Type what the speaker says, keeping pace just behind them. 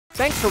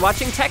Thanks for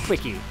watching Tech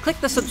Quickie. Click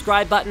the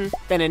subscribe button,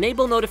 then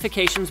enable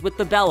notifications with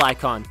the bell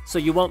icon so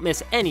you won't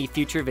miss any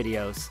future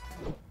videos.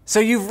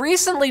 So you've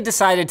recently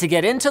decided to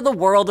get into the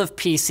world of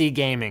PC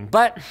gaming,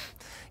 but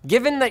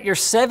given that your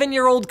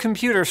 7-year-old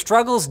computer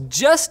struggles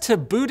just to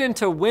boot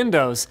into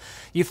Windows,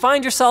 you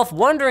find yourself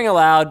wondering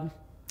aloud,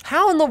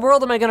 how in the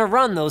world am I gonna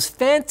run those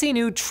fancy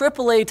new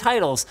AAA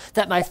titles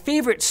that my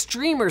favorite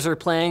streamers are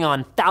playing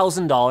on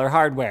 $1,000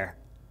 hardware?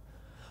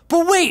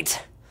 But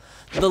wait!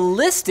 The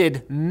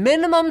listed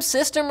minimum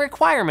system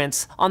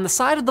requirements on the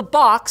side of the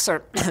box,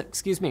 or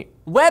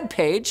web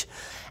page,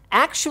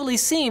 actually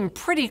seem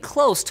pretty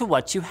close to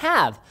what you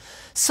have.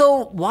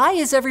 So why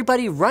is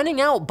everybody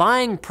running out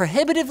buying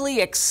prohibitively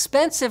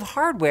expensive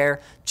hardware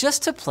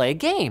just to play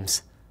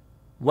games?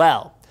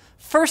 Well,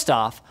 first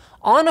off,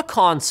 on a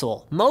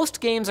console,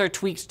 most games are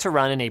tweaked to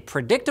run in a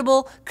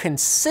predictable,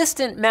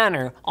 consistent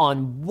manner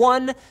on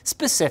one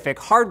specific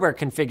hardware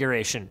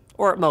configuration,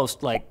 or at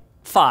most like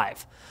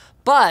 5.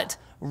 But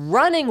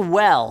running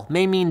well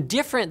may mean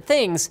different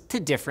things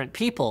to different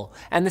people,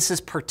 and this is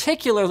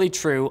particularly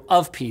true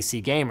of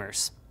PC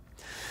gamers.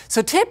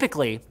 So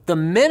typically, the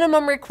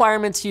minimum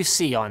requirements you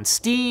see on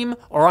Steam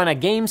or on a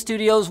game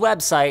studio's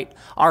website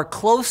are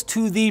close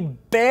to the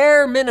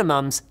bare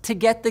minimums to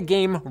get the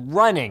game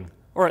running,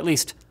 or at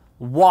least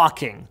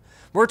walking.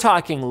 We're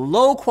talking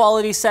low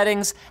quality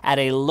settings at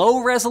a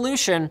low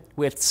resolution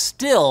with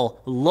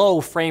still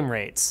low frame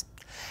rates.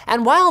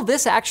 And while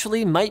this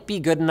actually might be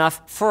good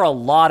enough for a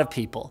lot of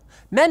people,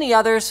 many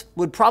others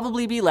would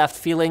probably be left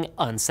feeling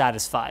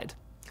unsatisfied.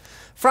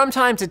 From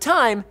time to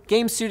time,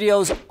 game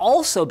studios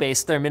also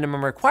base their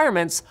minimum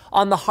requirements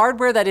on the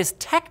hardware that is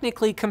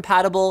technically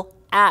compatible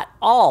at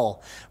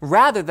all,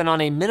 rather than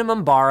on a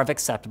minimum bar of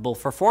acceptable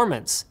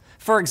performance.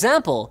 For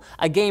example,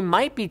 a game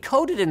might be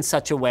coded in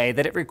such a way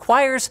that it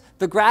requires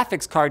the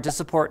graphics card to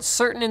support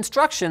certain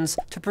instructions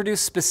to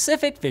produce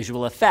specific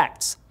visual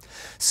effects.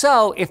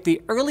 So if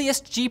the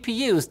earliest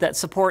GPUs that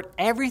support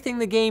everything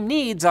the game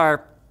needs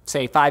are,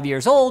 say, 5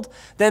 years old,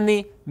 then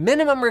the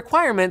minimum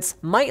requirements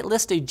might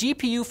list a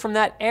GPU from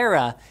that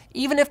era,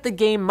 even if the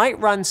game might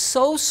run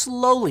so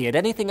slowly at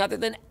anything other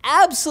than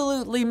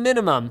absolutely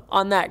minimum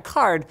on that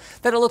card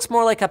that it looks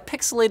more like a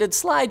pixelated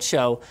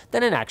slideshow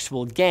than an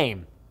actual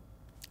game.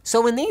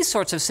 So in these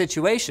sorts of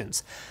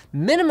situations,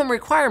 minimum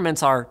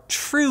requirements are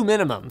true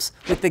minimums,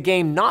 with the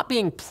game not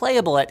being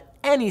playable at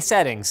any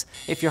settings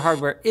if your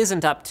hardware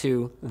isn't up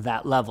to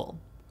that level.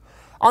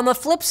 On the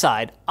flip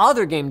side,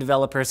 other game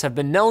developers have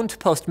been known to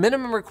post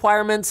minimum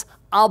requirements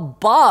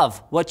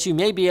above what you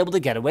may be able to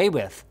get away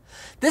with.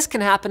 This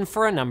can happen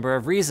for a number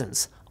of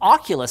reasons.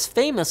 Oculus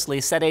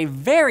famously set a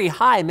very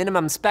high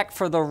minimum spec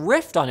for the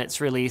Rift on its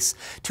release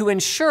to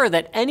ensure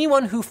that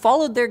anyone who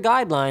followed their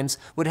guidelines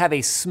would have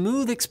a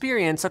smooth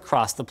experience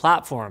across the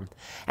platform.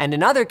 And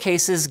in other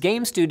cases,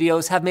 game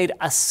studios have made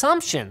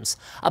assumptions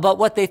about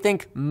what they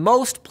think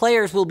most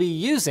players will be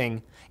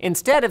using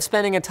instead of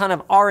spending a ton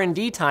of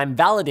R&D time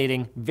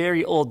validating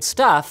very old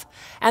stuff,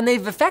 and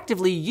they've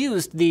effectively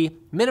used the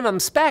minimum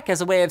spec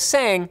as a way of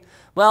saying,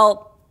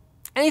 well,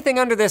 anything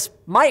under this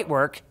might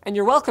work, and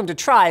you're welcome to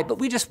try, but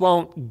we just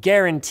won't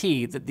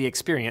guarantee that the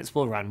experience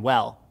will run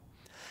well.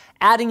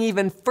 Adding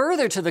even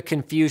further to the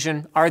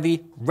confusion are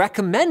the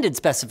recommended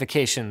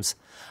specifications,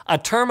 a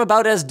term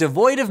about as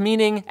devoid of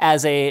meaning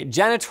as a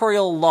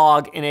janitorial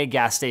log in a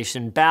gas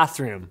station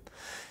bathroom.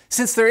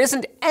 Since there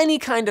isn't any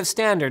kind of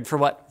standard for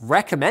what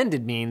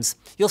recommended means,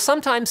 you'll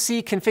sometimes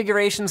see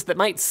configurations that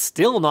might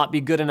still not be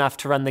good enough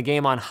to run the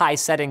game on high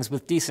settings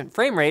with decent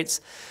frame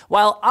rates,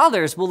 while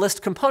others will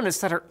list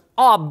components that are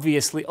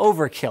obviously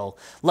overkill,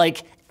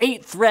 like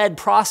 8-thread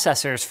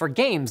processors for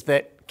games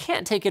that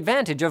can't take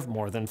advantage of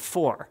more than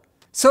 4.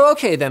 So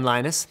okay then,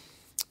 Linus,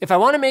 if I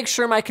want to make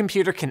sure my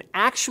computer can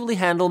actually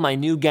handle my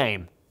new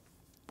game,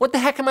 what the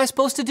heck am I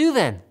supposed to do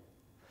then?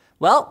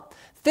 Well,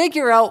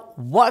 figure out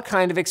what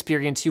kind of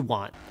experience you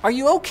want. Are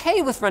you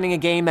okay with running a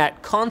game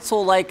at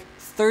console-like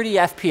 30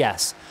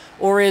 FPS?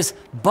 Or is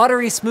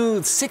buttery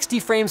smooth 60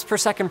 frames per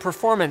second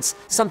performance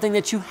something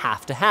that you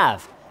have to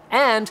have?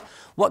 And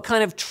what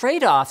kind of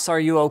trade-offs are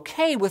you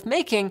okay with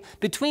making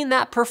between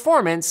that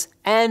performance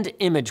and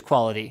image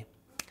quality?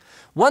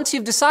 Once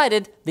you've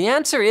decided, the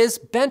answer is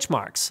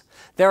benchmarks.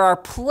 There are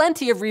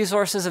plenty of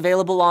resources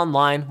available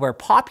online where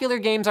popular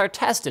games are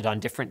tested on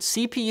different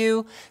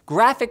CPU,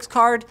 graphics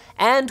card,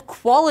 and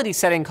quality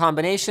setting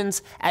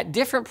combinations at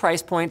different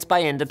price points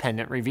by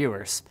independent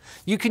reviewers.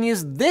 You can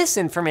use this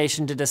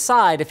information to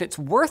decide if it's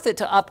worth it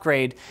to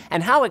upgrade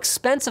and how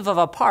expensive of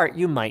a part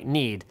you might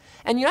need.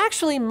 And you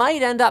actually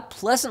might end up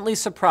pleasantly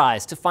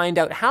surprised to find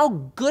out how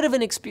good of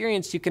an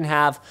experience you can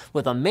have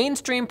with a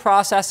mainstream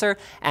processor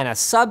and a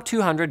sub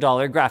 $200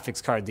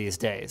 graphics card these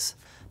days.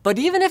 But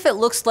even if it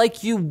looks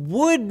like you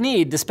would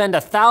need to spend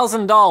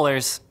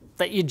 $1,000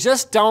 that you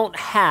just don't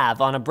have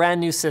on a brand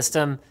new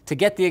system to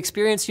get the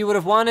experience you would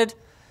have wanted,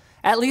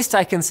 at least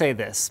I can say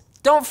this.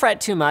 Don't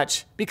fret too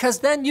much, because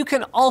then you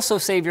can also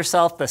save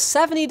yourself the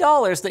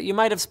 $70 that you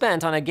might have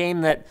spent on a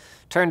game that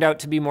turned out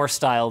to be more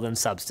style than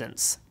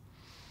substance.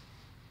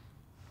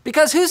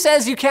 Because who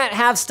says you can't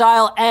have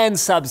style and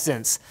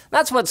substance?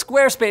 That's what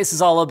Squarespace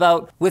is all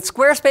about. With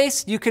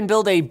Squarespace, you can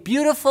build a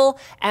beautiful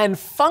and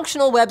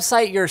functional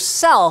website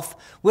yourself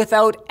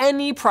without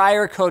any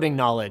prior coding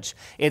knowledge.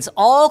 It's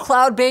all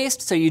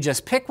cloud-based, so you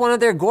just pick one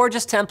of their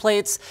gorgeous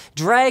templates,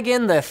 drag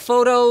in the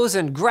photos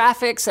and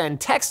graphics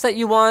and text that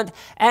you want,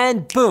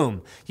 and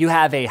boom, you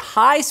have a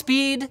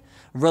high-speed,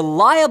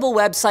 reliable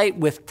website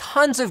with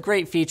tons of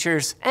great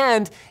features,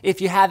 and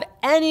if you have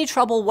any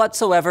trouble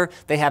whatsoever,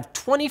 they have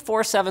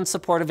 24/7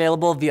 support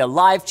available via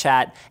live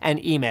chat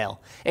and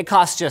email. It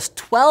costs just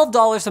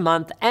 $12 a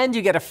month, and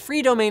you get a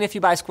free domain if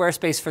you buy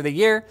Squarespace for the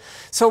year,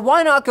 so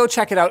why not go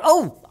check it out?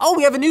 Oh,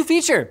 we have a new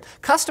feature,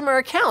 customer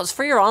accounts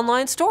for your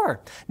online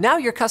store. Now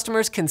your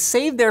customers can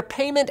save their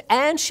payment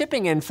and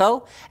shipping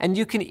info, and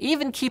you can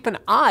even keep an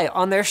eye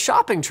on their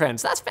shopping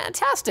trends. That's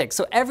fantastic.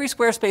 So every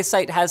Squarespace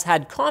site has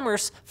had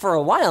commerce for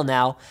a while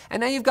now,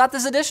 and now you've got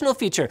this additional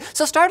feature.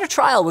 So start a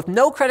trial with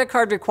no credit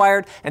card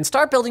required and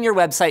start building your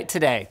website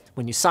today.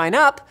 When you sign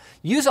up,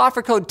 use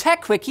offer code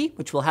TechQuickie,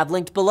 which we'll have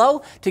linked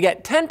below, to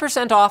get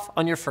 10% off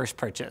on your first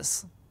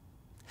purchase.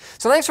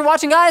 So thanks for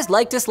watching, guys.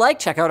 Like, dislike,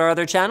 check out our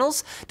other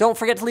channels. Don't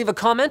forget to leave a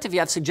comment if you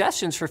have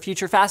suggestions for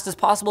future fastest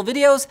possible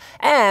videos,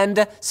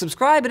 and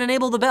subscribe and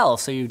enable the bell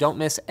so you don't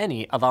miss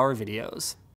any of our videos.